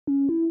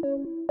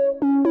Welcome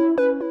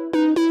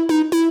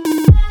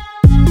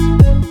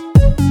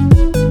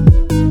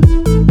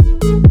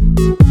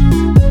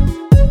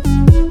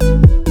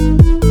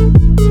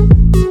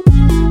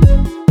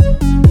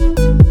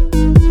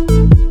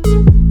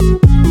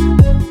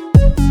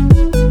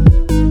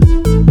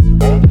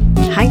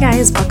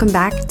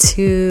back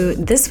to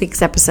this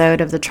week's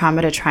episode of the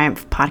Trauma to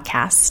Triumph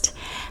podcast.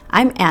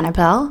 I'm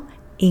Annabelle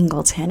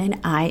Ingleton,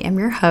 and I am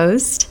your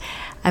host.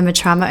 I'm a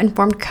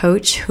trauma-informed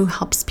coach who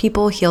helps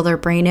people heal their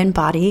brain and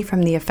body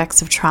from the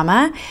effects of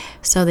trauma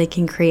so they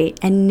can create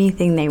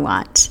anything they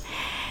want.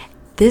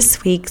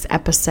 This week's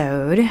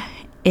episode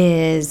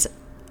is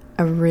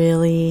a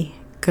really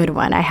good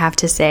one, I have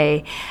to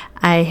say.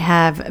 I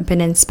have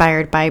been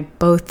inspired by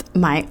both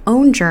my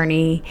own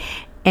journey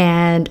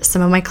and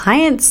some of my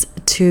clients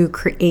to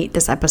create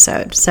this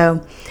episode.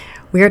 So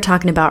we are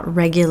talking about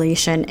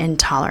regulation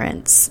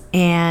intolerance.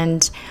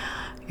 And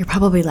you're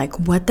probably like,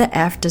 what the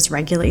F does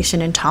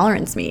regulation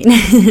intolerance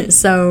mean?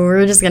 So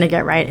we're just going to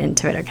get right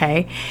into it,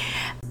 okay?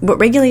 What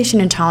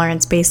regulation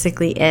intolerance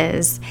basically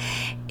is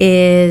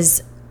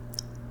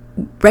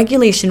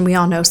regulation. We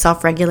all know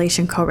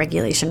self-regulation,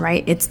 co-regulation,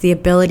 right? It's the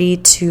ability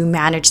to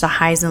manage the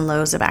highs and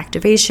lows of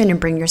activation and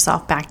bring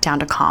yourself back down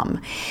to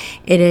calm.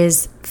 It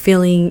is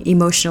feeling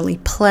emotionally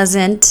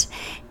pleasant.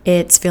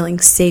 It's feeling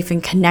safe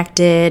and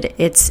connected.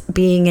 It's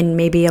being in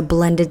maybe a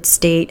blended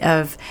state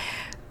of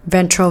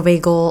ventral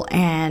vagal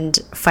and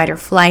fight or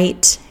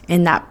flight,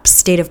 in that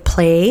state of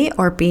play,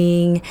 or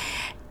being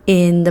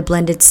in the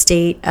blended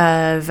state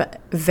of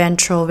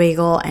ventral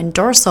vagal and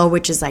dorsal,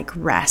 which is like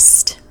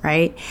rest,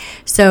 right?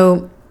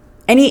 So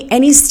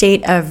any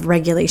state of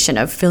regulation,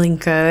 of feeling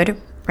good,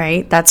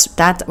 right? That's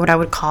what I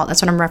would call,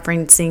 that's what I'm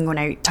referencing when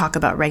I talk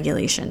about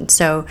regulation.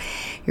 So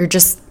you're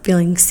just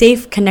feeling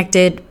safe,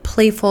 connected,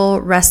 playful,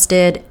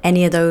 rested,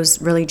 any of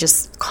those really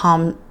just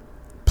calm,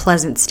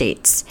 pleasant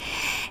states.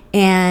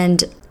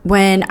 And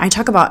when I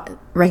talk about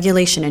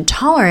regulation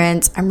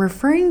intolerance, I'm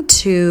referring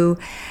to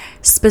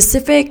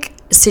specific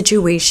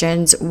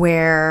situations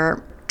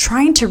where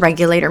trying to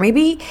regulate, or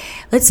maybe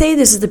let's say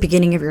this is the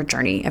beginning of your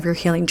journey, of your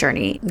healing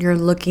journey. You're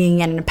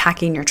looking and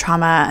unpacking your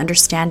trauma,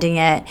 understanding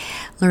it,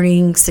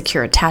 learning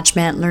secure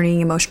attachment, learning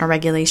emotional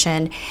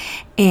regulation.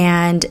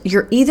 And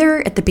you're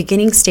either at the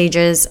beginning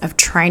stages of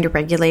trying to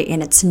regulate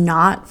and it's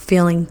not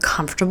feeling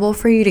comfortable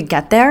for you to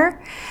get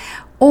there,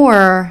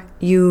 or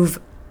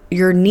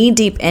you're knee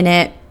deep in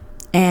it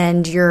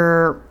and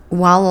you're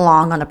well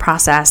along on the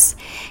process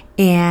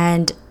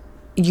and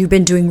you've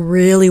been doing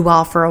really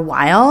well for a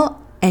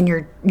while, and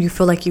you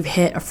feel like you've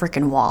hit a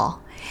freaking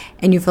wall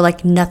and you feel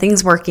like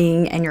nothing's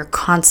working and you're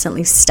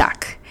constantly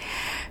stuck.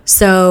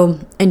 So,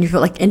 and you feel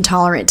like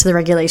intolerant to the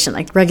regulation,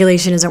 like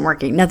regulation isn't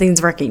working,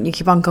 nothing's working. You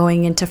keep on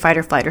going into fight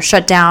or flight or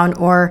shut down,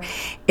 or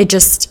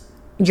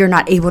you're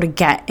not able to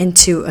get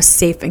into a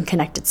safe and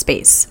connected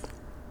space.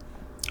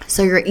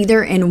 So you're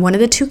either in one of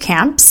the two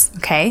camps,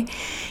 okay?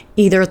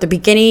 Either at the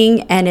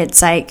beginning and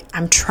it's like,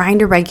 I'm trying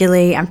to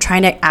regulate, I'm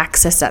trying to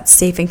access that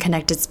safe and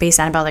connected space,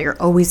 Annabelle, that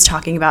you're always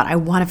talking about. I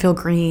want to feel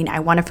green, I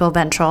want to feel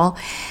ventral,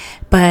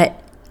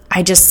 but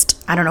I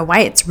don't know why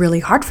it's really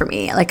hard for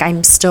me. Like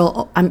I'm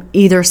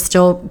either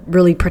still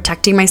really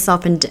protecting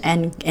myself and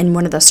in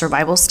one of the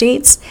survival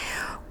states,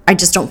 I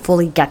just don't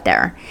fully get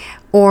there.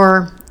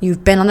 Or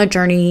you've been on the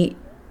journey.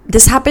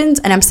 This happens,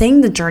 and I'm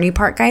saying the journey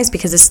part, guys,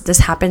 because this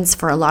happens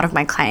for a lot of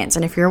my clients.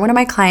 And if you're one of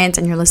my clients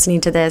and you're listening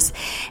to this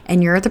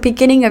and you're at the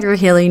beginning of your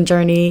healing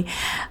journey,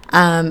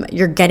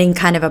 you're getting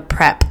kind of a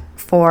prep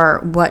for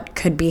what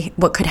could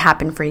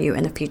happen for you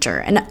in the future.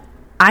 And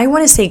I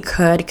want to say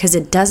could, because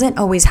it doesn't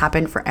always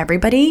happen for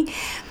everybody.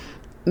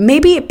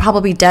 Maybe it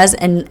probably does,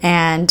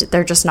 and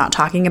they're just not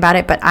talking about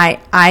it. But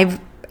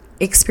I've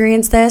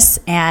experienced this,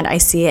 and I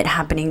see it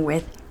happen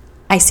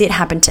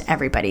to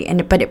everybody,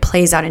 but it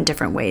plays out in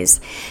different ways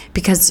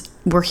because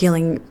we're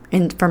healing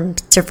from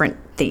different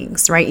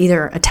things, right?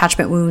 Either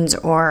attachment wounds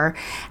or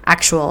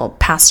actual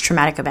past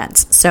traumatic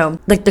events. So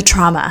like the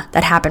trauma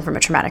that happened from a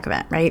traumatic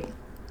event, right?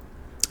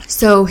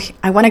 So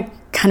I want to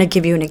kind of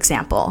give you an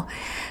example.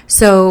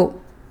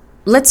 So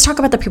let's talk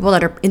about the people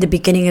that are in the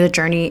beginning of the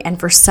journey, and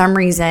for some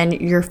reason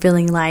you're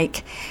feeling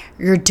like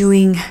you're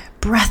doing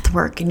breath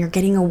work and you're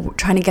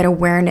trying to get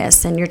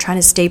awareness and you're trying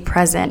to stay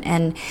present.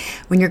 And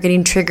when you're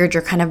getting triggered,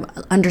 you're kind of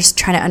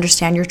trying to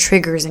understand your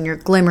triggers and your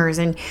glimmers,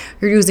 and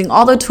you're using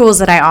all the tools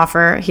that I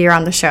offer here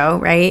on the show,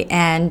 right?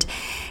 And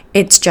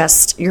it's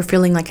just, you're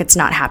feeling like it's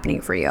not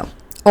happening for you.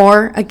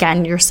 Or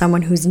again, you're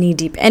someone who's knee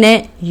deep in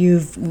it.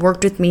 You've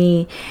worked with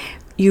me.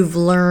 You've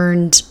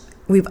learned,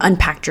 we've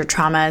unpacked your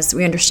traumas.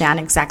 We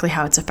understand exactly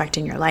how it's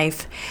affecting your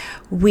life.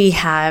 We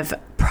have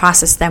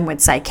processed them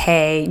with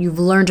Psych-K. You've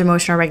learned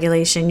emotional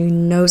regulation. You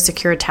know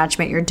secure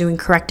attachment. You're doing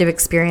corrective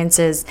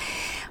experiences.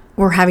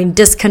 We're having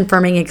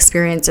disconfirming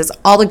experiences,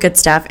 all the good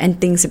stuff, and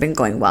things have been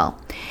going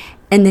well.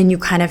 And then you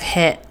kind of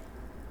hit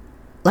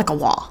like a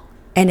wall.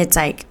 And it's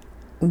like,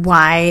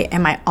 why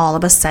am I all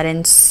of a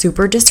sudden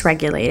super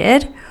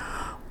dysregulated,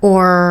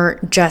 or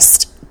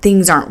just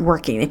things aren't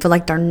working. They feel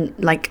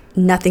like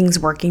nothing's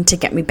working to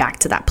get me back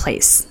to that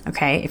place.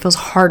 Okay. It feels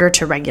harder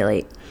to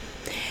regulate.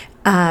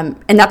 And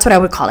that's what I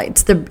would call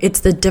it. It's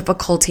the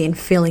difficulty in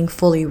feeling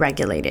fully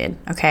regulated.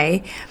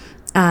 Okay.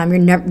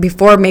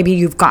 Before maybe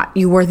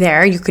you were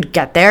there, you could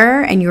get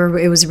there and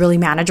it was really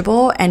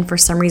manageable. And for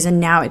some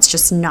reason now it's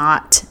just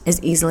not as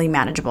easily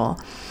manageable.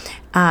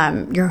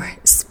 You're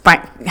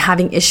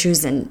having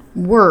issues in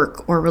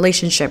work or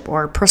relationship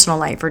or personal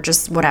life or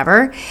just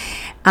whatever.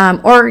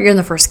 Or you're in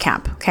the first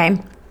camp. Okay.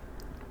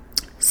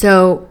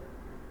 So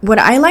what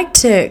I like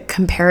to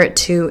compare it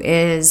to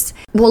is,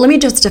 let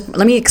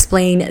me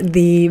explain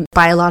the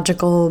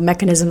biological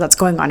mechanism that's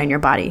going on in your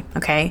body.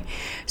 Okay.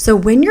 So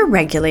when you're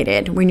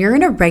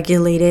in a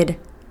regulated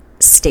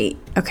state,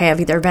 okay,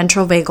 of either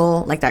ventral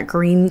vagal, like that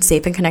green,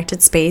 safe and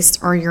connected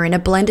space, or you're in a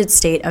blended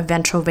state of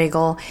ventral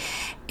vagal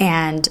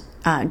and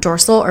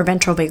dorsal, or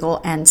ventral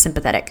vagal and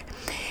sympathetic.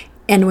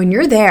 And when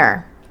you're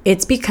there,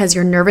 it's because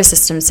your nervous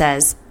system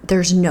says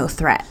there's no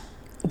threat.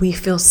 We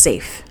feel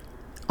safe.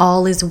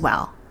 All is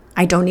well.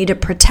 I don't need to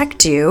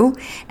protect you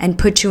and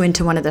put you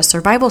into one of the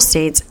survival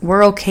states.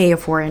 We're okay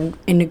if we're in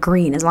a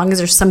green. As long as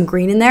there's some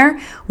green in there,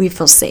 we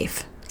feel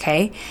safe.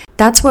 Okay.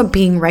 That's what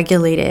being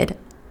regulated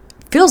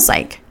feels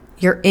like.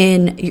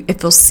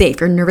 It feels safe.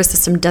 Your nervous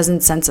system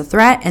doesn't sense a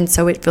threat. And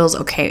so it feels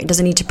okay. It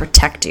doesn't need to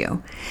protect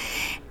you.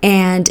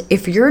 And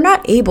if you're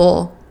not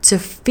able to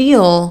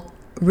feel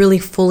really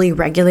fully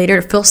regulated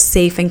or feel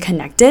safe and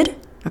connected,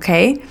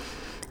 okay,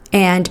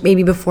 and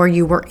maybe before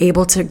you were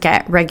able to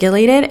get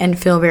regulated and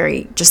feel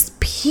very just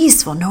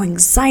peaceful, no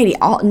anxiety,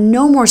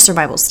 no more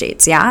survival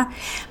states, yeah?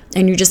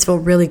 And you just feel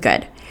really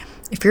good.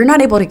 If you're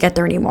not able to get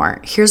there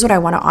anymore, here's what I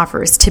want to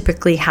offer is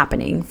typically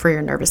happening for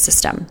your nervous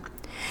system.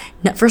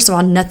 First of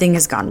all, nothing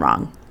has gone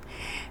wrong.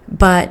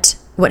 But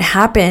what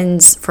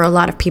happens for a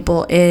lot of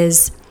people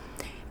is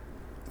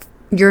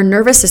your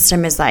nervous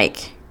system is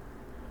like,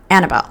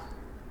 Annabelle.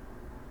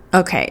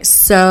 Okay,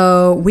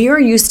 so we are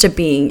used to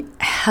being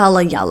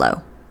hella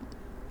yellow.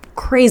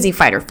 Crazy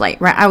fight or flight,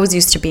 right? I was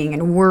used to being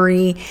in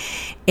worry,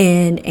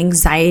 in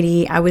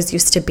anxiety. I was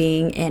used to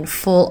being in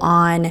full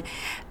on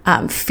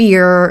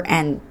fear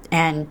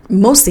and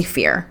mostly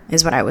fear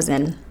is what I was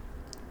in.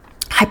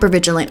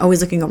 Hypervigilant,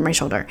 always looking over my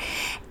shoulder.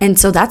 And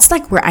so that's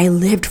like where I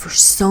lived for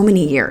so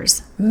many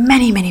years,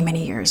 many, many,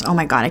 many years. Oh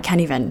my God, I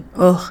can't even,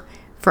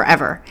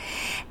 forever.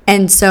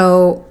 And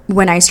so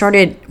when I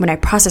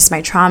processed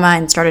my trauma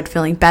and started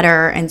feeling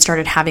better and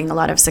started having a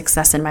lot of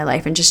success in my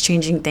life and just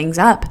changing things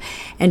up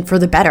and for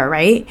the better,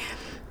 right?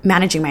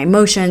 Managing my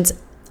emotions.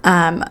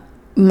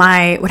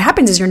 What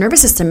happens is your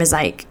nervous system is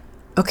like,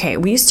 okay,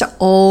 we used to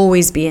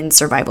always be in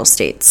survival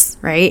states,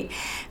 right?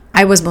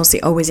 I was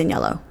mostly always in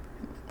yellow,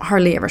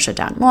 hardly ever shut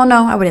down. Well,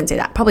 no, I wouldn't say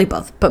that, probably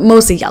both, but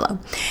mostly yellow.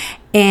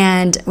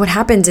 And what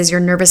happens is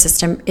your nervous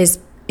system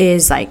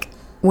is like,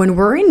 when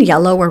we're in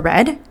yellow or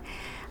red,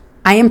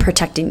 I am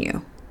protecting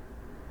you,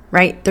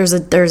 right? There's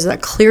a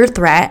clear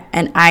threat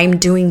and I'm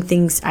doing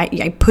things.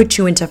 I put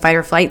you into fight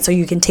or flight so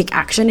you can take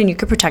action and you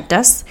can protect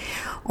us.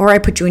 Or I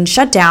put you in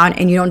shutdown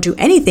and you don't do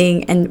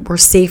anything and we're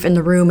safe in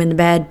the room, in the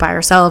bed by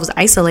ourselves,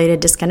 isolated,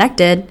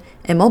 disconnected,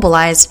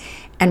 immobilized,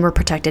 and we're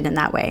protected in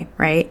that way,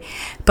 right?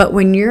 But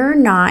when you're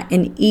not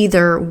in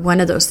either one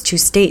of those two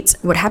states,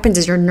 what happens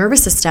is your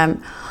nervous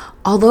system,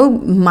 although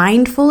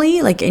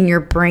mindfully, like in your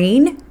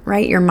brain,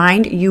 right, your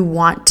mind, you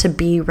want to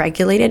be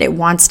regulated, it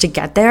wants to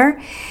get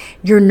there,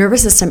 your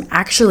nervous system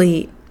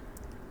actually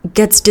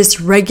gets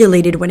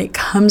dysregulated when it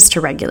comes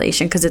to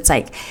regulation because it's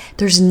like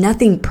there's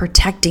nothing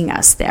protecting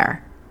us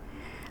there.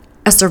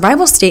 A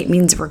survival state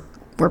means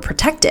we're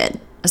protected.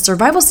 A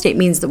survival state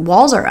means the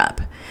walls are up.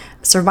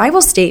 A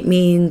survival state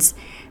means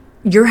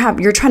you're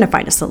trying to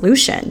find a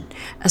solution.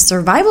 A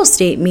survival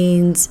state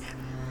means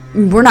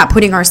we're not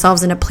putting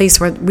ourselves in a place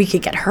where we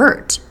could get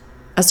hurt.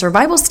 A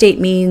survival state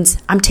means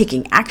I'm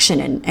taking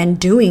action and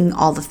doing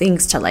all the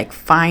things to like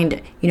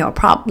find, a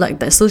problem, like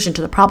the solution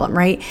to the problem,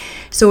 right?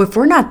 So if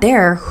we're not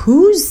there,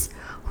 who's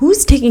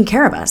taking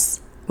care of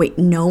us? Wait,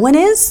 no one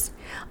is?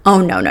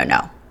 Oh,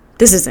 no.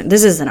 This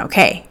isn't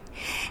okay.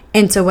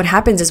 And so what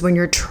happens is when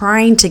you're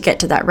trying to get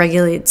to that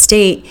regulated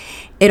state,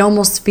 it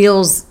almost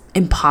feels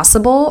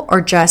impossible,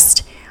 or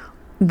just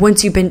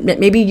once you've been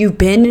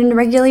in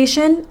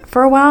regulation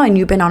for a while and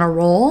you've been on a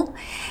roll,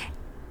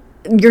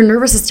 your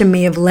nervous system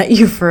may have let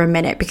you for a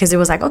minute because it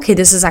was like, okay,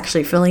 this is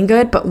actually feeling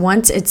good. But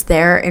once it's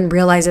there and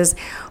realizes,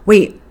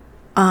 wait,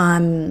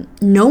 no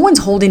one's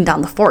holding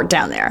down the fort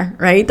down there,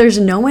 right? There's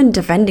no one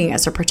defending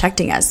us or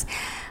protecting us.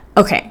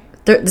 Okay,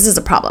 this is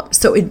a problem.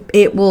 So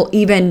it will,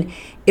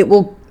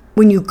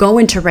 when you go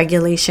into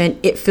regulation,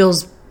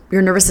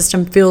 your nervous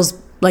system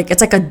feels like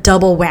it's like a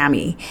double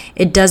whammy.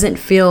 It doesn't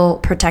feel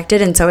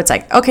protected. And so it's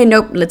like, okay,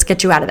 nope, let's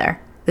get you out of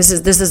there. This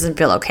doesn't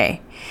feel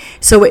okay.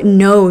 So it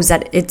knows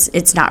that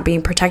it's not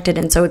being protected.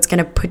 And so it's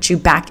going to put you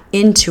back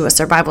into a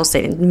survival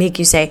state and make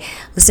you say,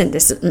 listen,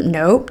 this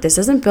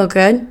doesn't feel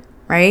good,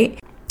 right?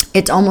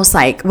 It's almost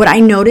like what I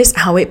notice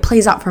how it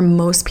plays out for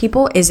most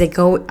people is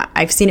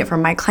I've seen it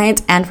from my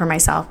clients and for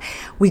myself.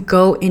 We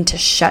go into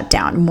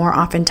shutdown more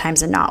oftentimes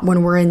than not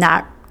when we're in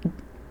that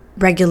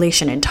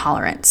regulation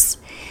intolerance.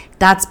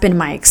 That's been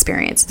my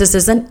experience. This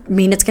doesn't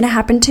mean it's going to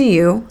happen to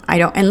you.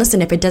 And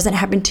listen, if it doesn't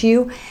happen to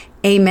you,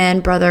 amen,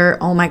 brother.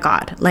 Oh my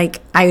God.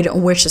 Like, I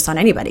don't wish this on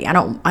anybody. I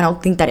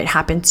don't think that it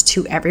happens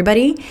to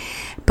everybody,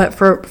 but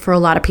for a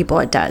lot of people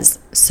it does.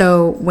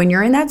 So when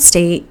you're in that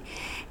state,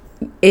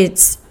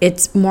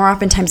 it's more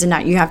oftentimes than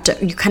not, you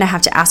kind of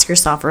have to ask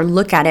yourself or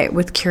look at it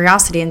with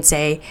curiosity and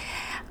say,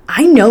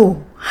 I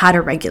know how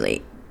to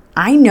regulate.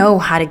 I know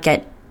how to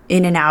get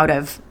in and out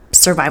of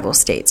survival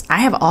states. I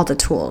have all the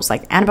tools.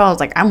 Like Annabelle is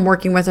like, I'm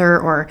working with her,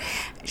 or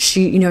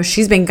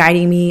she's been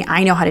guiding me.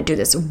 I know how to do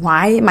this.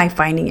 Why am I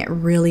finding it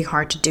really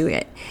hard to do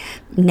it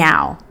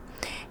now?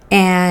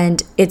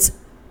 And it's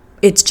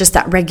just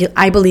that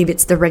I believe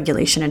it's the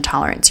regulation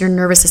intolerance. Your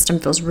nervous system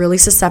feels really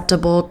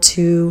susceptible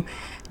to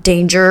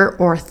danger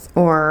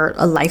or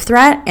a life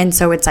threat. And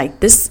so it's like,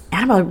 this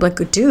Annabelle,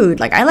 like,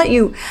 dude, like, I let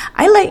you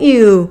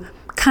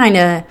kind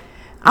of,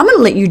 I'm going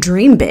to let you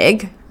dream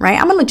big, right?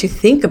 I'm going to let you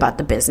think about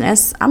the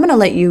business. I'm going to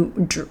let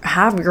you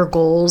have your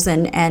goals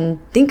and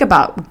think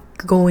about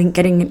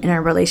getting in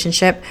a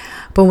relationship.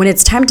 But when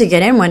it's time to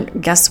get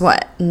in, guess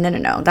what?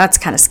 No, that's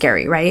kind of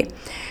scary, right?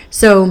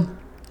 So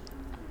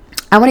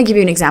I want to give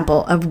you an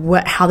example of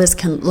how this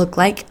can look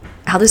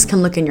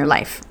in your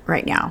life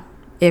right now.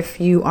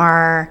 If you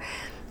are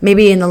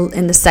maybe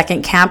in the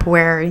second camp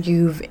where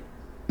you've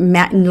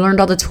learned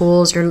all the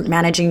tools, you're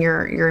managing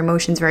your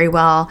emotions very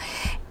well,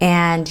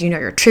 and you know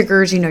your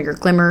triggers, you know your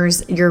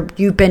glimmers,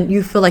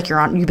 you feel like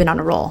you've been on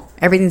a roll.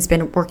 Everything's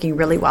been working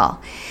really well,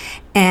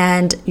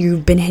 and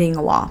you've been hitting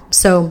a wall.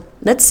 So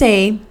let's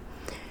say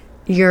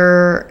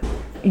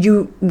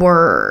you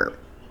were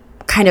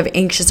kind of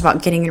anxious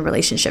about getting in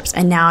relationships,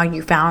 and now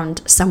you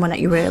found someone that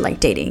you really like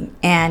dating,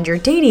 and you're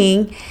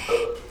dating.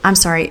 I'm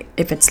sorry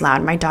if it's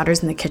loud. My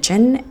daughter's in the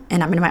kitchen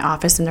and I'm in my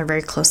office, and they're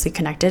very closely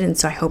connected. And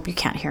so I hope you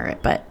can't hear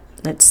it, but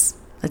let's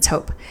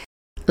hope.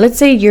 Let's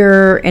say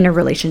you're in a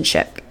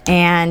relationship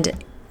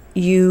and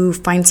you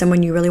find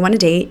someone you really want to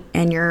date,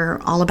 and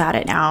you're all about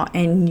it now,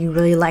 and you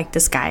really like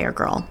this guy or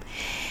girl,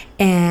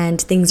 and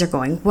things are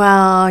going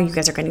well. You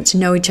guys are getting to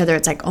know each other.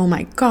 It's like, oh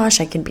my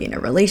gosh, I can be in a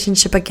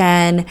relationship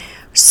again.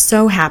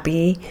 So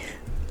happy.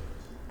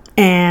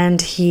 And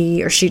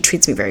he or she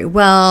treats me very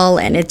well.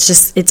 And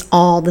it's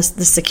all the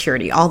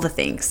security, all the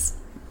things.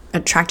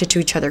 Attracted to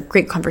each other,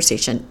 great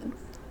conversation,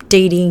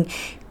 dating.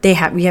 We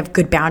have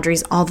good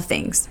boundaries, all the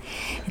things.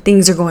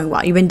 Things are going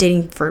well. You've been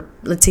dating for,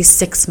 let's say,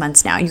 6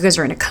 months now. You guys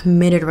are in a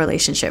committed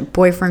relationship,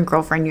 boyfriend,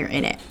 girlfriend, you're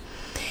in it.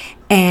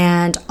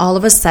 And all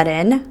of a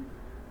sudden,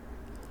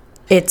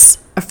 it's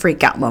a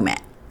freak out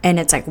moment. And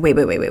it's like,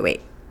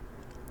 wait.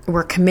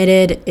 We're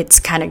committed. It's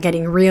kind of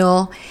getting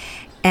real.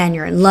 And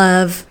you're in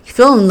love. You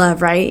feel in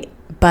love, right?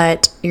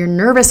 But your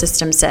nervous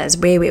system says,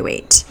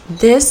 wait.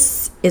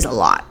 This is a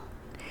lot.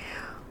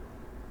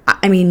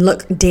 I mean,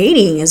 look,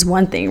 dating is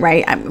one thing,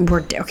 right? I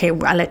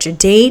let you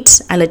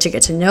date. I let you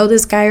get to know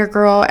this guy or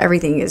girl.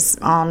 Everything is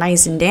all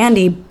nice and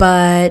dandy.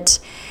 But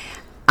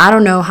I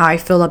don't know how I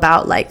feel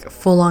about like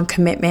full-on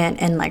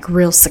commitment and like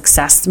real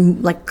success.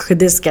 Like, could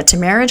this get to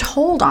marriage?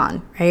 Hold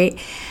on, right?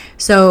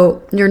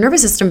 So your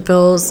nervous system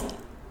feels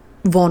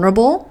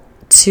vulnerable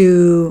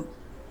to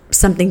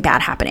something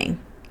bad happening.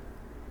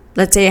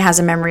 Let's say it has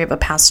a memory of a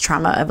past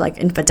trauma of like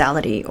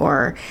infidelity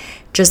or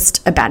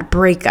just a bad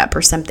breakup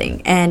or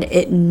something. And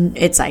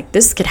it's like,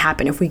 this could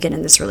happen if we get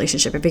in this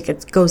relationship, if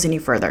it goes any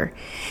further.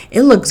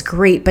 It looks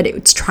great, but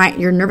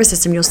your nervous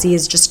system, you'll see,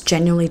 is just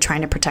genuinely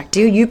trying to protect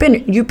you. You've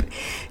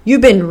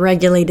been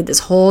regulated this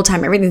whole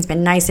time. Everything's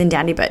been nice and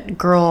dandy, but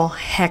girl,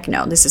 heck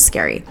no, this is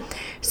scary.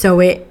 So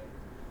it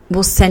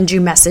will send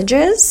you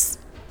messages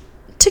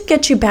to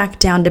get you back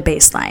down to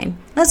baseline.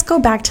 Let's go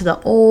back to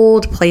the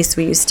old place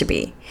we used to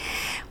be.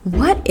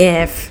 What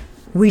if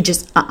we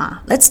just,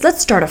 let's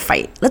start a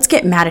fight. Let's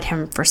get mad at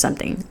him for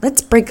something.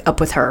 Let's break up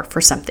with her for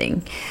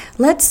something.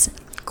 Let's,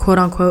 quote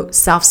unquote,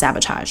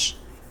 self-sabotage.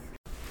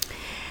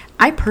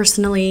 I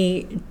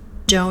personally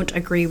don't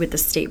agree with the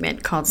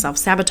statement called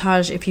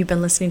self-sabotage. If you've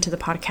been listening to the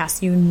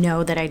podcast, you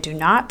know that I do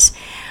not.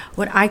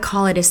 What I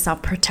call it is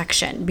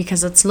self-protection,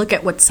 because let's look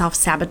at what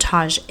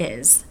self-sabotage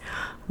is.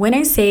 When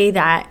I say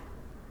that,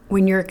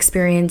 when you're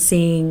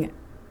experiencing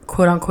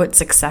quote unquote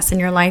success in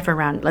your life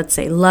around, let's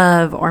say,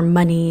 love or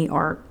money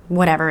or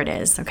whatever it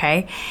is,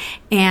 okay?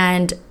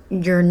 And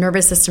your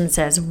nervous system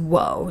says,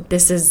 whoa,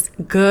 this is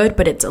good,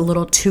 but it's a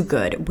little too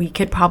good. We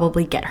could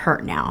probably get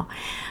hurt now.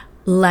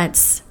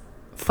 Let's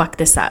fuck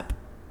this up.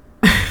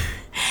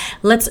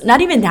 Let's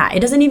not even that. It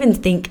doesn't even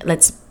think,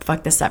 let's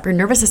fuck this up. Your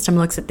nervous system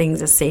looks at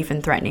things as safe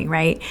and threatening,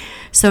 right?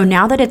 So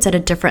now that it's at a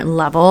different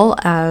level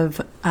of,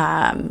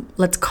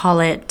 let's call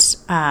it,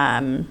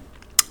 of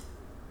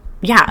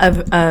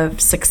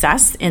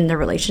success in the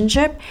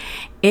relationship,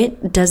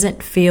 it just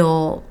doesn't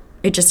feel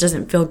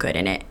good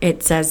in it.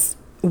 It says,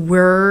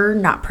 we're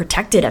not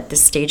protected at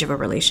this stage of a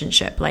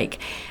relationship. Like,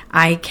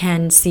 I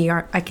can see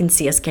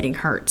us getting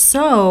hurt.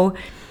 So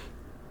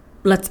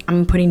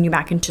I'm putting you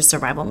back into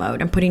survival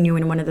mode. I'm putting you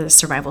in one of the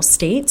survival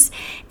states.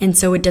 And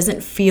so it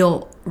doesn't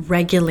feel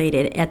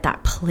regulated at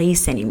that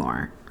place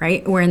anymore,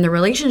 right? Where in the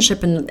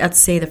relationship, and let's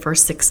say the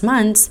first 6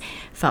 months,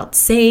 felt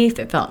safe,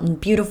 it felt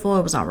beautiful,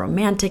 it was all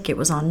romantic, it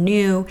was all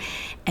new.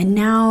 And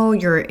now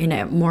you're in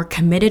a more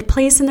committed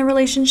place in the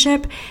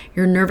relationship.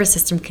 Your nervous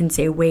system can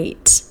say,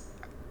 wait,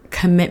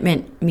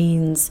 commitment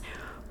means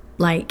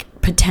like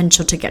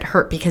potential to get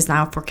hurt, because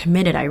now if we're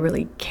committed, I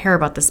really care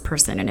about this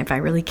person, and if I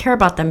really care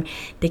about them,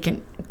 they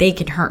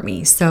can hurt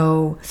me.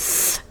 So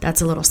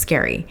that's a little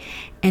scary.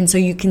 And so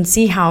you can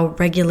see how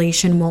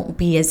regulation won't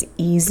be as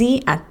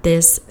easy at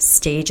this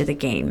stage of the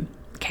game.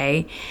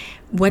 Okay,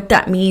 what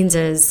that means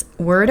is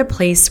we're at a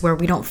place where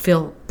we don't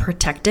feel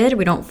protected.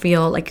 We don't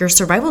feel like your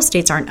survival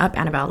states aren't up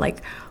and about.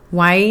 Like,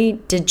 why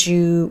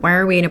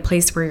are we in a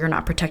place where you're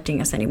not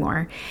protecting us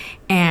anymore?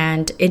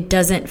 And it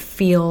just doesn't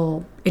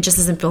feel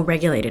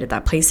regulated at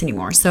that place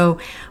anymore. So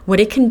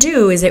what it can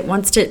do is it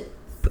wants to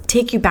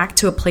take you back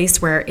to a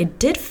place where it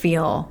did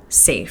feel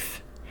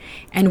safe.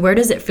 And where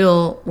does it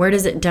feel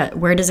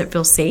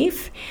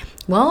safe?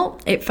 Well,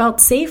 it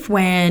felt safe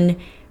when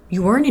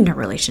you weren't in a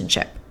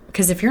relationship.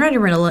 Because if you're not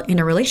in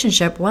a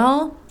relationship,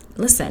 well,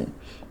 listen,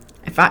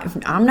 if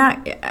I'm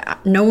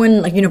not, no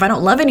one, like, if I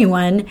don't love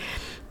anyone,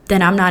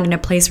 then I'm not in a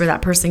place where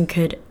that person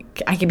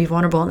I could be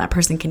vulnerable and that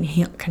person can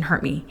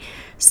hurt me.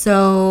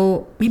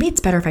 So maybe it's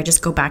better if I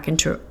just go back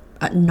into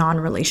a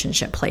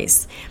non-relationship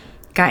place.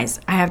 Guys,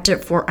 I have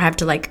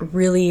to like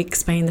really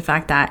explain the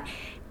fact that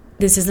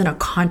this isn't a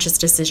conscious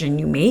decision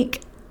you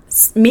make.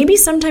 Maybe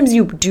sometimes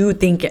you do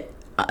think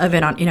of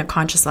it in a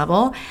conscious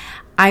level.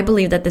 I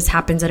believe that this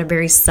happens at a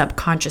very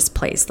subconscious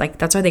place. Like,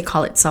 that's why they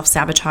call it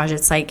self-sabotage.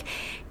 It's like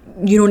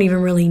you don't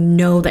even really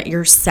know that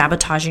you're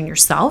sabotaging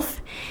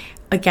yourself.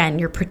 Again,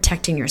 you're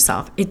protecting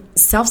yourself.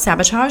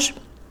 Self-sabotage.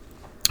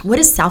 What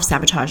does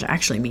self-sabotage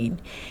actually mean?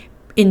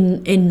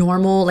 In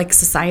normal, like,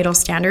 societal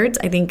standards,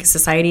 I think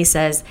society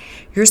says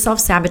you're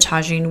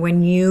self-sabotaging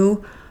when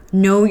you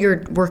know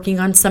you're working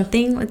on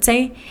something, let's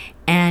say,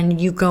 and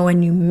you go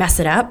and you mess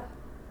it up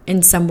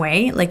in some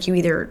way. Like, you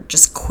either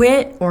just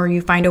quit or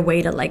you find a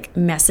way to like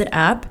mess it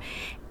up,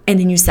 and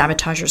then you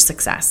sabotage your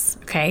success.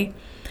 Okay.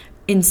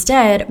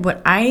 Instead,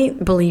 what I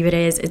believe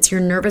it's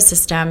your nervous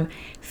system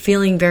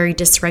feeling very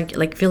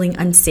feeling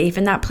unsafe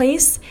in that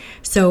place.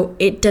 So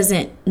it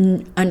doesn't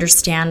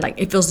understand, like,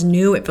 it feels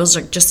new, it feels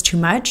like just too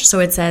much. So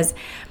it says,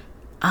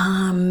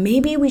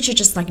 maybe we should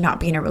just like not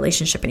be in a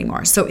relationship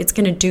anymore. So it's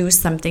going to do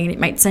something. It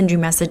might send you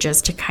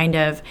messages to kind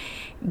of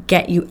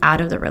get you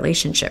out of the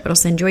relationship. It'll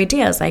send you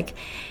ideas like,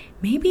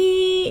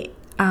 maybe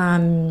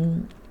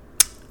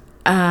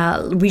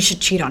we should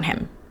cheat on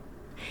him.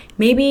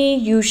 Maybe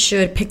you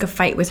should pick a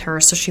fight with her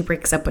so she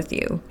breaks up with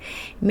you.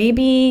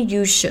 Maybe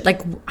you should,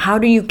 like, how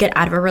do you get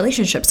out of a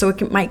relationship? So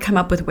it might come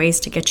up with ways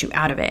to get you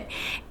out of it.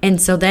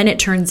 And so then it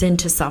turns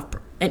into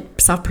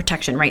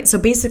self-protection, right? So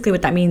basically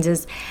what that means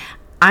is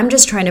I'm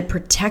just trying to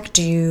protect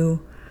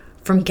you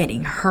from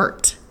getting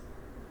hurt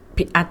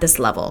at this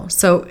level.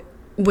 So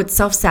what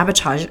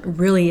self-sabotage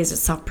really is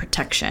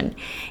self-protection.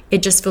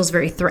 It just feels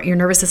your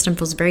nervous system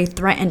feels very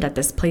threatened at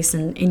this place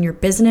in your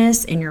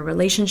business, in your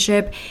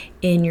relationship,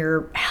 in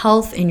your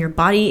health, in your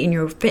body, in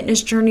your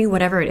fitness journey,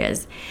 whatever it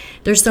is.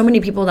 There's so many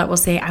people that will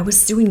say, I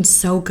was doing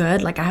so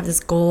good. Like, I have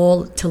this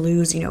goal to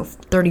lose,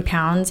 30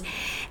 pounds,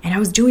 and I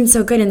was doing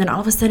so good. And then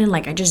all of a sudden,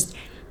 like, I just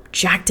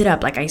jacked it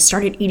up. Like, I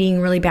started eating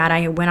really bad.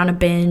 I went on a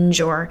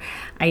binge, or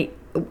I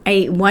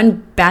ate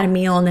one bad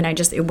meal, and then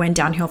it went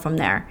downhill from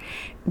there.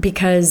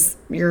 Because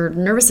your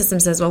nervous system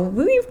says, well,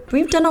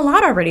 we've done a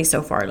lot already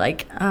so far.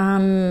 Like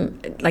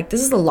this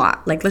is a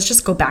lot. Like, let's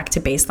just go back to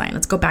baseline.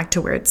 Let's go back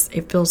to where it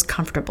feels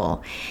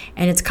comfortable.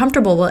 And it's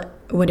comfortable.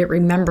 What it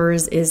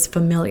remembers is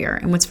familiar.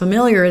 And what's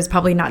familiar is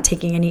probably not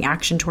taking any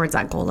action towards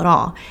that goal at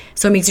all.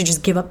 So it makes you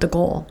just give up the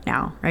goal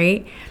now,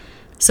 right?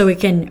 So it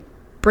can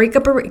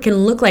it can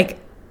look like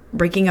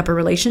breaking up a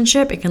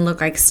relationship. It can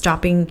look like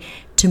stopping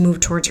to move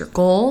towards your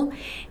goal.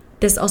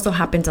 This also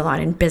happens a lot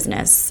in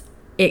business.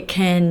 It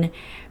can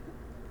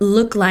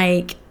look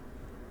like,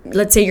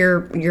 let's say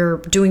you're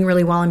doing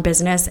really well in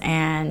business,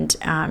 and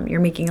you're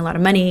making a lot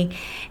of money,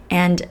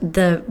 and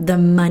the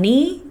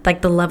money,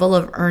 like the level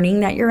of earning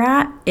that you're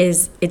at,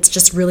 it's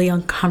just really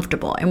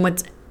uncomfortable. And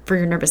what's for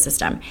your nervous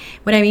system?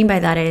 What I mean by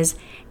that is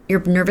your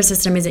nervous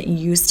system isn't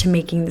used to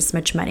making this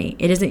much money.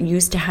 It isn't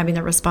used to having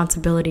the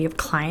responsibility of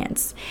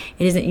clients.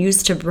 It isn't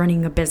used to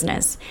running a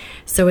business.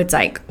 So it's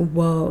like,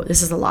 whoa,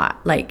 this is a lot.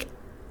 Like,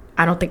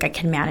 I don't think I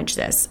can manage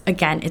this.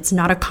 Again, it's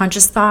not a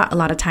conscious thought. A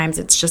lot of times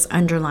it's just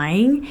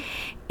underlying.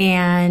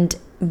 And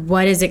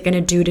what is it going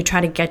to do to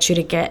try to get you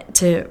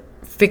to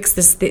fix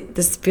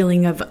this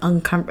feeling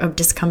of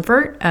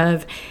discomfort,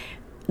 of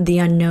the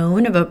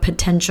unknown, of a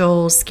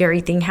potential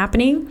scary thing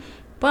happening?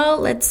 Well,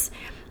 let's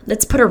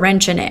put a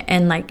wrench in it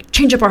and like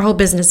change up our whole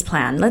business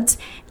plan. Let's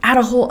add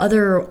a whole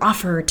other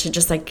offer to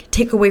just like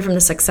take away from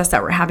the success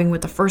that we're having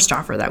with the first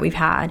offer that we've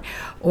had.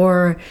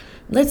 Or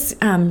let's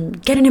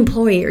get an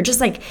employee, or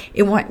just like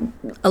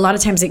a lot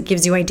of times it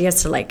gives you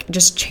ideas to like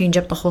just change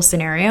up the whole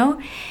scenario.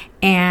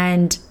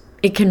 And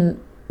it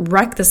can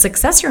wreck the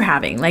success you're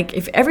having. Like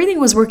if everything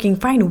was working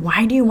fine,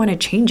 why do you want to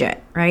change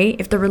it, right?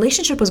 If the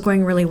relationship was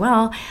going really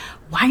well,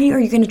 why are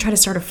you going to try to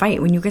start a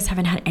fight when you guys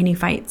haven't had any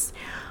fights?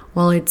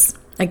 Well, it's,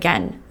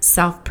 again,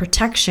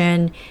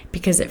 self-protection,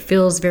 because it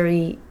feels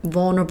very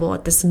vulnerable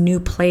at this new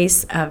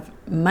place of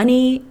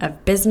money,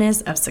 of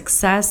business, of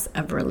success,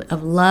 of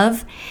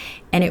love,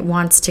 and it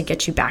wants to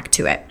get you back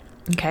to it.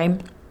 Okay,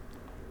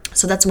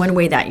 so that's one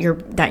way that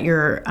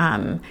your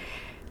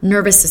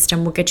nervous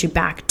system will get you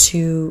back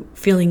to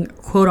feeling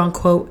quote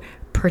unquote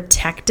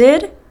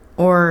protected.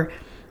 Or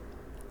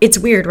it's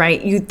weird,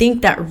 right? You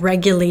think that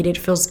regulated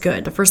feels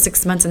good. The first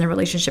 6 months in the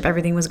relationship,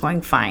 everything was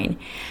going fine.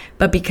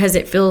 But because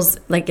it feels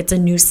like it's a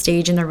new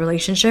stage in the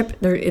relationship,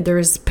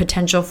 there's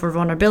potential for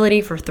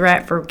vulnerability, for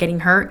threat, for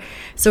getting hurt.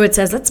 So it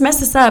says, let's mess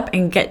this up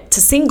and get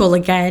to single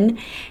again,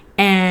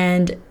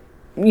 and,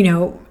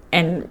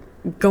 and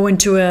go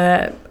into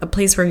a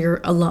place where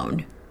you're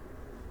alone.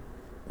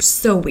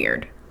 So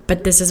weird.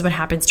 But this is what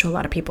happens to a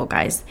lot of people,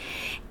 guys.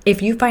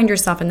 If you find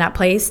yourself in that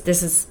place,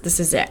 this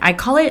is it.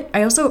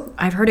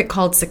 I've heard it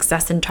called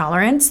success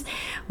intolerance.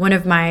 One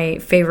of my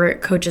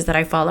favorite coaches that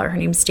I follow, her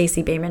name's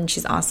Stacey Bayman.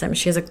 She's awesome.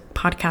 She has a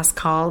podcast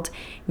called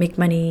Make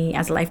Money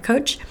as a Life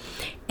Coach.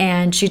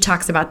 And she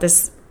talks about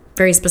this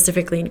very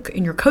specifically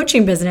in your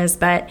coaching business,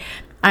 but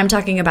I'm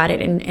talking about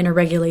it in a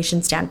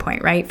regulation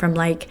standpoint, right? From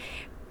like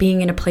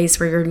being in a place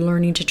where you're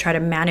learning to try to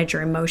manage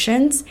your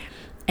emotions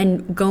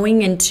and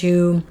going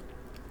into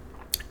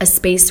a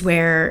space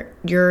where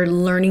you're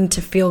learning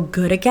to feel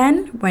good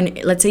again. When,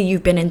 let's say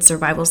you've been in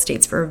survival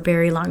states for a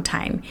very long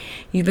time,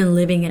 you've been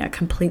living in a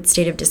complete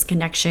state of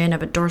disconnection,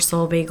 of a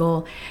dorsal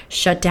vagal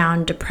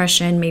shutdown,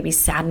 depression, maybe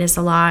sadness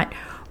a lot,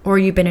 or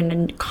you've been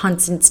in a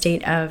constant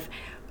state of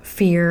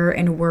fear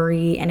and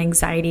worry and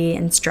anxiety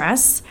and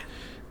stress,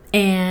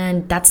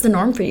 and that's the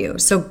norm for you.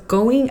 So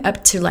going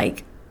up to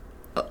like,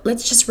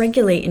 let's just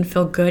regulate and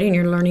feel good, and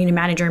you're learning to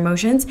manage your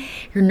emotions,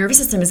 your nervous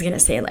system is going to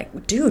say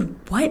like,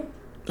 dude, what?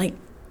 Like,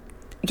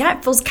 yeah,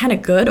 it feels kind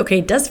of good. Okay,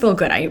 it does feel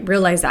good. I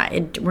realize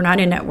that we're not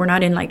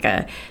in like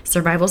a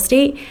survival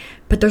state,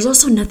 but there's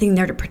also nothing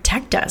there to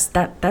protect us.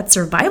 That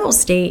survival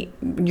state,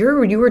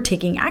 you were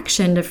taking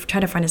action to try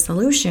to find a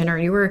solution, or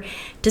you were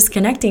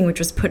disconnecting, which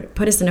was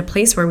put us in a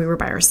place where we were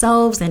by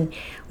ourselves and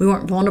we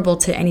weren't vulnerable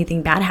to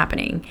anything bad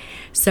happening.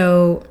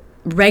 So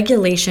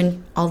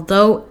regulation,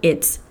 although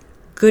it's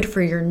good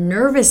for your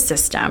nervous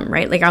system,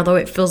 right? Like although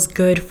it feels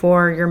good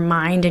for your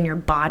mind and your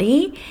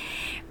body,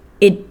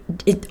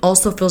 it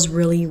also feels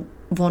really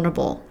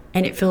vulnerable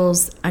and it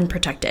feels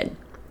unprotected.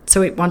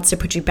 So it wants to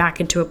put you back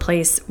into a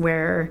place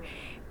where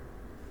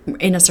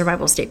in a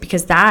survival state,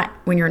 because that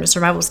when you're in a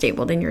survival state,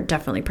 well, then you're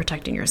definitely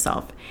protecting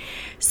yourself.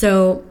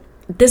 So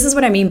this is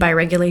what I mean by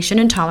regulation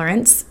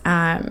intolerance.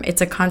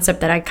 It's a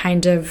concept that I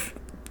kind of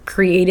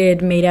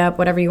created, made up,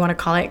 whatever you want to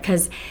call it,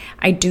 because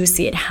I do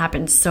see it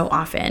happen so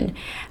often.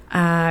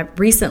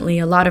 Recently,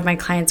 a lot of my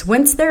clients,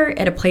 once they're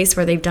at a place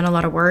where they've done a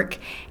lot of work,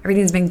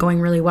 everything's been going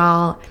really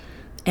well,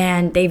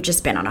 and they've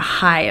just been on a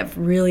high of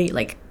really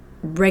like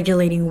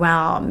regulating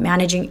well,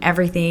 managing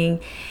everything,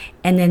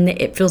 and then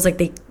it feels like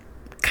they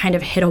kind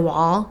of hit a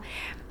wall.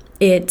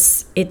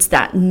 It's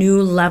that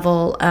new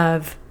level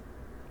of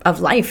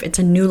life. It's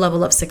a new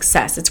level of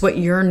success. It's what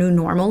your new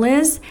normal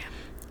is.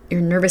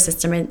 Your nervous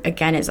system,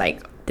 again, is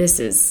like,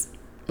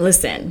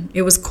 listen,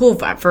 it was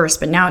cool at first,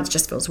 but now it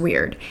just feels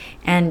weird,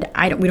 and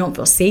we don't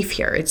feel safe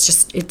here. It's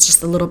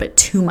just a little bit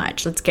too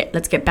much. Let's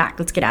get back.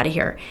 Let's get out of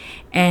here.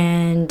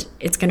 And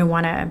it's going to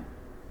want to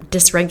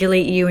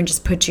dysregulate you and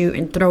just put you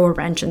and throw a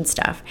wrench and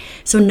stuff.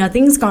 So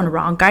nothing's gone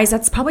wrong, guys.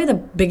 That's probably the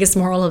biggest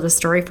moral of the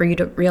story for you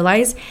to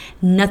realize.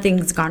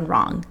 Nothing's gone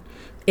wrong.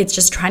 It's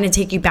just trying to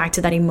take you back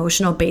to that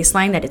emotional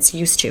baseline that it's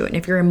used to. And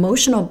if your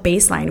emotional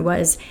baseline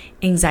was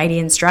anxiety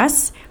and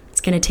stress,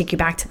 it's going to take you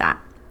back to that.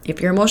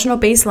 If your emotional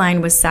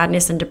baseline was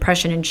sadness and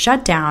depression and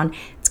shutdown,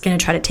 it's going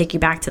to try to take you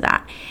back to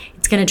that.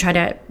 It's going to try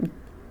to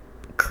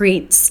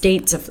create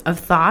states of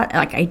thought,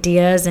 like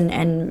ideas,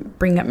 and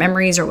bring up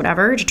memories or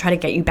whatever to try to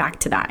get you back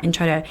to that and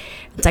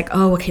it's like,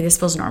 oh, okay, this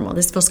feels normal.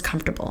 This feels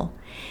comfortable.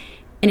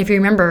 And if you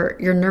remember,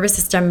 your nervous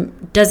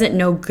system doesn't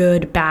know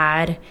good,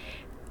 bad,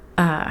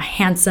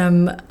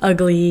 handsome,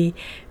 ugly,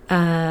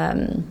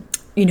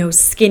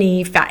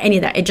 skinny, fat, any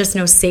of that. It just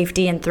knows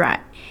safety and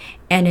threat.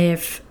 And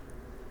if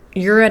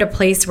you're at a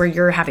place where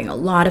you're having a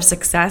lot of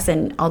success,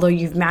 and although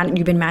you've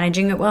been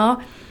managing it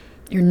well,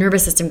 your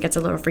nervous system gets a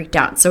little freaked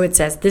out. So it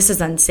says, this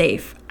is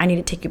unsafe. I need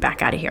to take you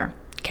back out of here.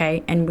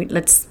 Okay. And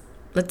let's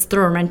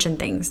throw a wrench in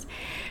things.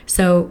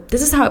 So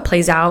this is how it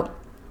plays out.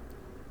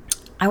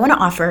 I want to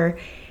offer,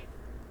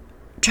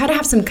 try to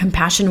have some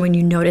compassion when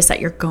you notice that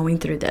you're going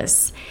through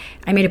this.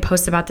 I made a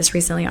post about this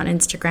recently on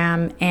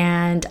Instagram,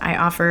 and I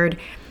offered,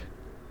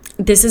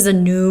 this is a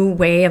new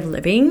way of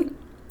living.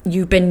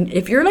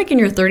 If you're like in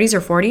your 30s or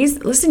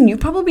 40s, listen, you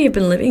probably have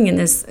been living in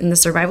the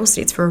survival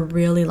states for a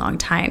really long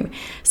time.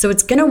 So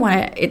it's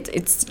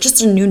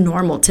just a new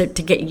normal to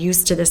get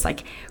used to this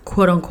like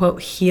quote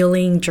unquote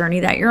healing journey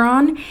that you're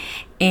on.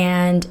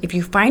 And if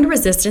you find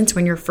resistance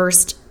when you're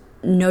first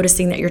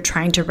noticing that you're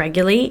trying to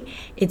regulate,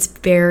 it's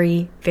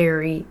very,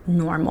 very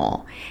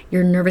normal.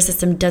 Your nervous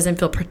system doesn't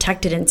feel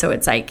protected. And so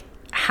it's like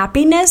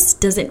happiness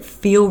doesn't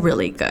feel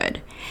really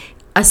good.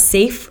 A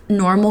safe,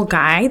 normal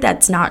guy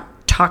that's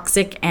not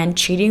toxic and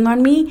cheating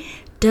on me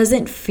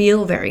doesn't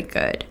feel very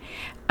good.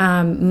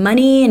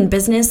 Money and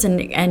business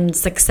and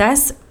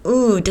success,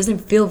 doesn't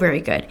feel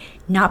very good.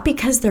 Not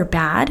because they're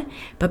bad,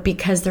 but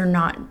because they're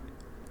not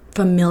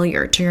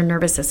familiar to your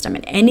nervous system.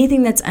 And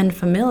anything that's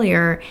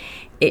unfamiliar,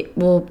 it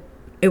will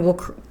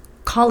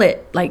call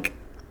it like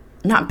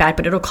not bad,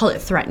 but it'll call it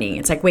threatening.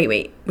 It's like,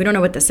 wait, we don't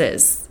know what this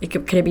is.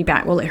 Could it be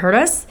bad? Will it hurt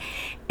us?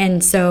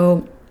 And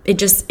so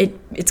it's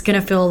going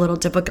to feel a little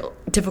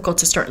difficult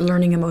to start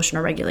learning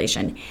emotional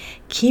regulation.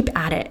 Keep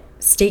at it.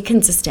 Stay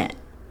consistent.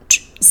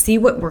 See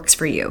what works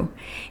for you.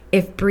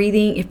 If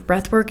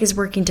breath work is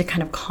working to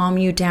kind of calm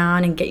you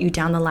down and get you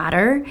down the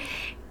ladder,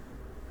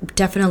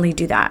 definitely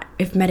do that.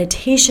 If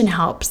meditation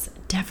helps,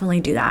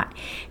 definitely do that.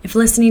 If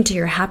listening to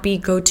your happy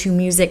go-to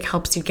music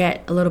helps you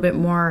get a little bit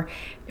more,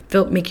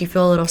 make you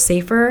feel a little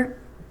safer,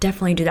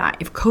 definitely do that.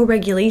 If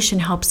co-regulation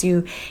helps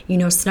you,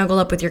 snuggle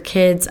up with your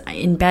kids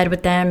in bed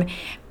with them,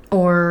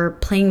 or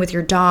playing with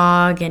your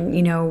dog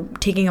and,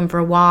 taking them for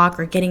a walk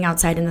or getting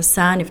outside in the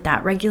sun, if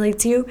that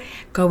regulates you,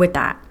 go with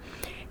that.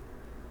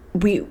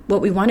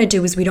 What we want to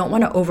do is we don't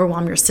want to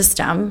overwhelm your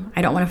system.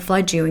 I don't want to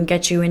flood you and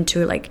get you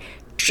into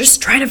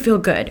just try to feel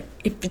good.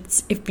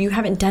 If you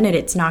haven't done it,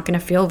 it's not going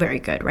to feel very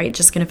good, right? It's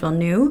just going to feel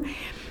new.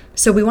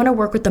 So we want to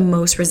work with the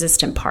most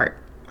resistant part.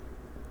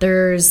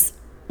 There's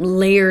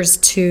layers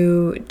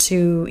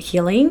to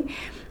healing,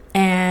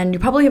 and you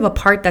probably have a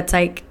part that's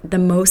like the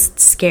most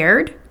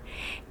scared,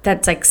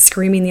 that's like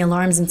screaming the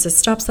alarms and says,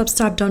 stop,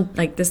 don't,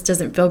 this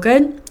doesn't feel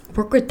good.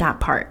 Work with that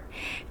part.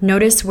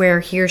 Notice where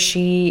he or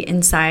she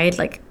inside,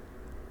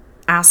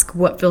 ask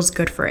what feels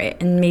good for it.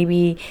 And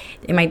maybe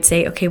it might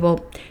say, okay,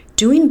 well,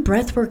 doing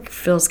breath work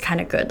feels kind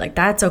of good.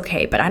 That's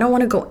okay, but I don't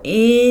want to go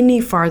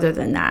any farther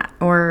than that.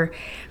 Or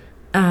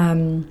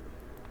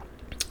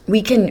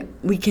we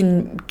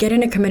can get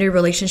in a committed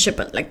relationship,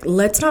 but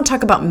let's not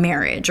talk about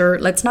marriage, or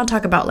let's not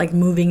talk about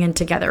moving in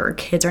together or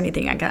kids or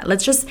anything like that.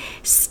 Let's just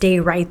stay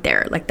right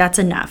there. That's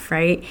enough,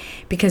 right?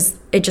 Because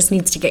it just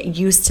needs to get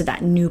used to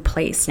that new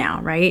place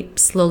now, right?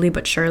 Slowly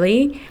but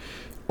surely.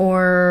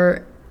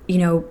 Or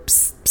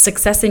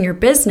success in your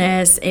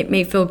business, it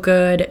may feel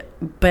good,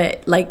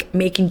 but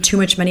making too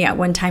much money at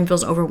one time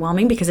feels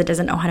overwhelming because it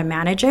doesn't know how to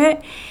manage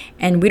it.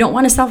 And we don't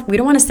want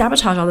to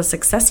sabotage all the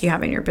success you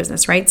have in your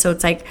business, right? So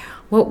it's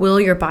what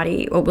will your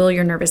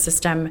nervous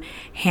system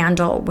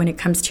handle when it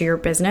comes to your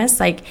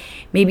business?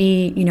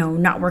 Maybe,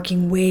 not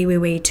working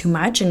way too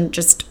much and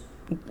just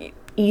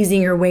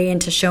easing your way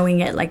into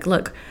showing it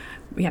look,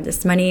 we have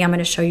this money, I'm going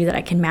to show you that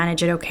I can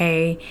manage it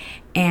okay.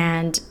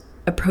 And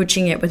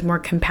approaching it with more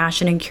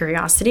compassion and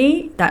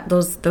curiosity, that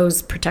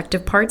those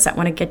protective parts that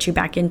want to get you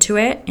back into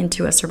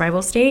a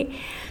survival state,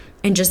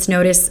 and just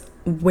notice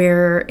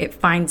where it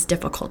finds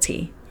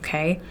difficulty.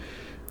 Okay.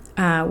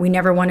 We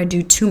never want to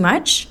do too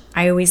much.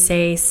 I always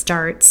say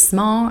start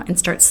small and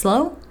start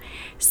slow.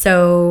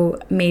 So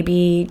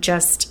maybe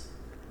just,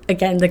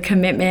 again, the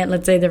commitment,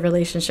 let's say the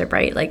relationship,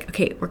 right?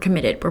 Okay, we're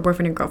committed, we're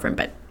boyfriend and girlfriend,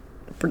 but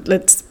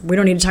we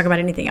don't need to talk about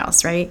anything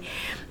else, right?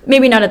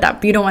 Maybe not at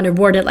that, you don't want to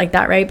word it like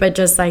that, right? But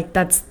just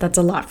that's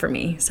a lot for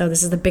me. So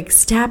this is the big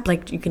step.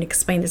 You can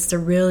explain, this is a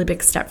really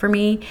big step for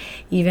me.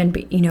 Even,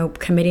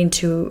 committing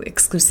to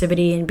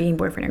exclusivity and being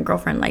boyfriend and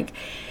girlfriend,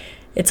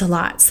 it's a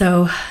lot.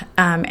 So,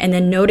 and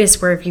then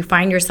notice where if you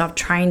find yourself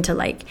trying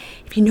to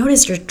if you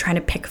notice you're trying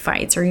to pick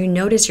fights, or you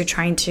notice you're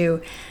trying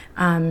to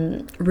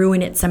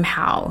ruin it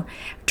somehow,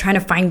 trying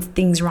to find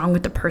things wrong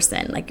with the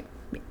person,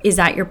 is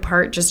that your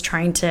part just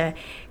trying to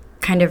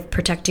kind of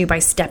protect you by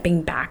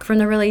stepping back from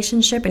the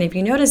relationship? And if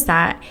you notice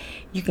that,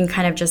 you can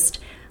kind of just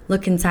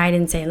look inside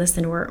and say,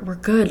 listen, we're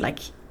good.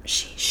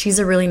 She's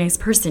a really nice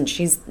person.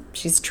 She's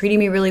treating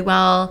me really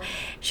well.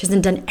 She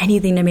hasn't done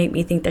anything to make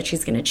me think that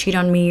she's going to cheat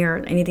on me, or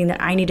anything that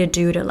I need to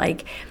do to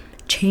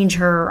change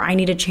her, or I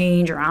need to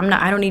change, or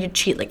I don't need to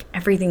cheat.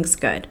 Everything's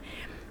good.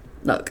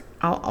 Look,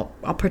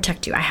 I'll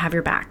protect you. I have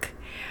your back.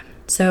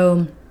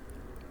 So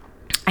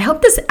I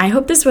hope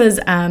this was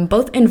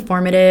both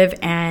informative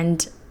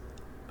and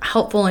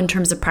helpful in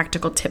terms of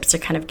practical tips to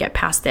kind of get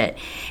past it.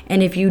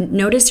 And if you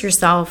notice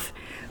yourself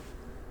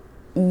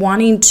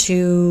wanting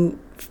to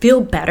feel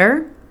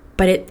better,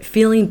 but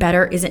feeling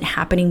better isn't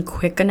happening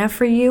quick enough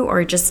for you,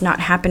 or just not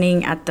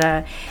happening at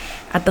the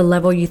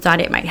level you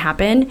thought it might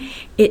happen,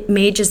 it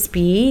may just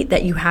be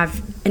that you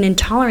have an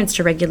intolerance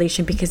to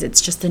regulation because it's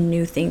just a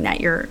new thing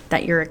that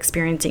you're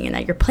experiencing and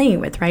that you're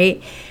playing with,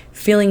 right?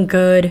 Feeling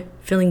good,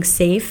 feeling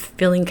safe,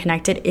 feeling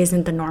connected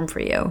isn't the norm for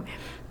you.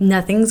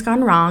 Nothing's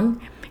gone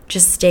wrong.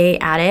 Just stay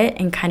at it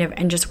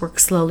and just work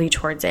slowly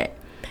towards it.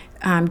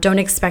 Don't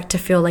expect to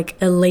feel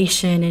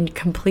elation and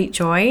complete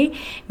joy.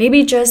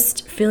 Maybe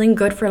just feeling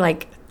good for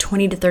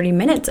 20 to 30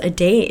 minutes a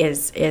day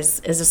is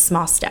a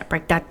small step,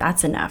 right?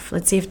 That's enough.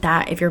 Let's see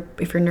if your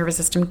nervous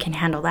system can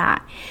handle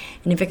that.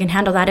 And if it can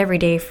handle that every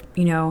day,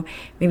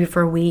 maybe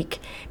for a week,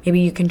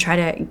 maybe you can try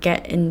to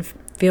get and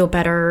feel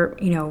better,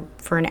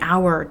 for an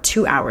hour,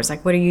 2 hours.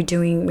 Like, what are you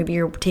doing? Maybe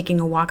you're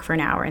taking a walk for an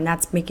hour and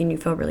that's making you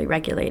feel really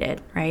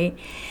regulated, right?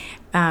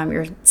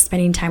 You're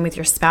spending time with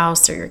your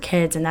spouse or your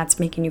kids and that's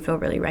making you feel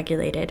really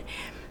regulated.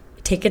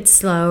 Take it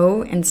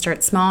slow and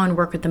start small and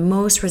work with the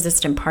most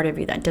resistant part of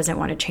you that doesn't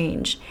want to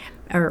change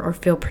or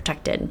feel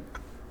protected.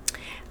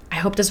 I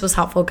hope this was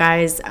helpful,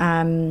 guys.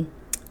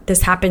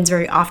 This happens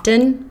very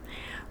often.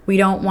 We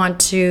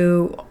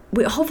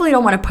hopefully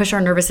don't want to push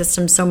our nervous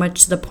system so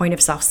much to the point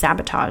of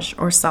self-sabotage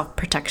or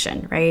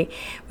self-protection, right?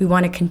 We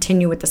want to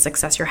continue with the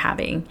success you're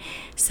having.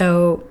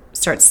 So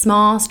start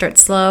small, start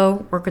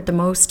slow, work with the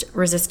most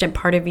resistant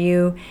part of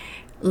you,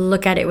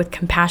 look at it with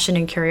compassion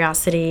and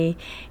curiosity,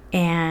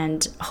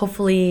 and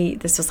hopefully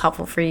this was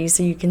helpful for you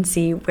so you can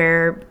see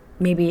where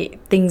maybe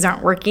things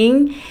aren't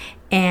working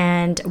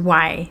and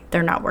why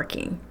they're not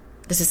working.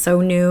 This is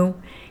so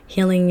new.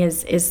 Healing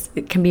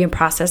it can be a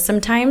process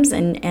sometimes.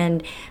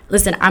 And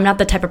listen, I'm not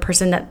the type of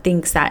person that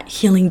thinks that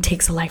healing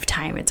takes a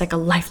lifetime. It's like a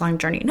lifelong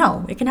journey.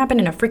 No, it can happen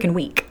in a freaking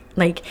week.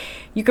 Like,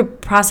 you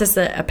could process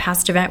a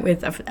past event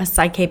with a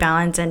Psyche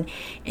balance and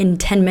in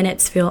 10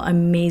 minutes feel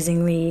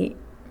amazingly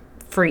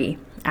free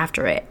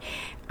after it.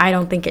 I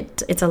don't think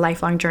it's a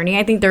lifelong journey.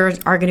 I think there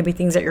are going to be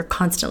things that you're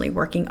constantly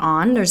working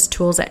on. There's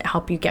tools that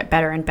help you get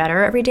better and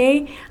better every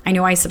day. I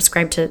know I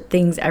subscribe to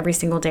things every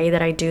single day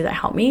that I do that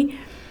help me,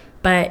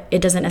 but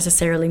it doesn't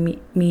necessarily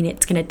mean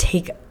it's going to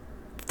take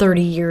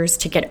 30 years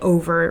to get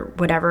over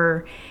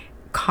whatever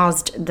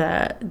caused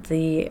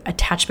the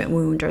attachment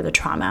wound or the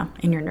trauma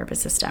in your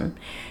nervous system.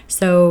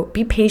 So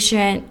be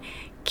patient,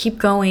 keep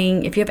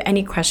going. If you have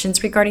any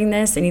questions regarding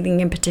this,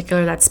 anything in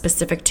particular that's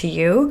specific to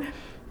you,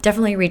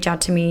 definitely reach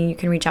out to me. You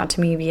can reach out to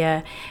me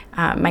via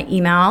my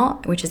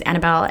email, which is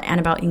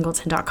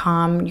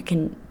annabelle@annabelleingleton.com. You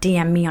can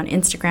DM me on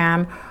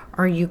Instagram,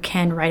 or you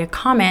can write a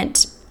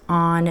comment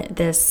on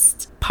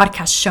this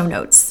podcast show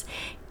notes,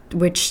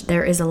 which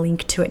there is a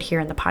link to it here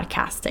in the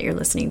podcast that you're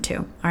listening to.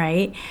 All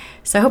right.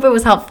 So I hope it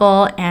was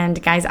helpful.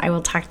 And guys, I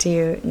will talk to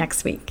you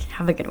next week.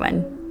 Have a good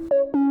one.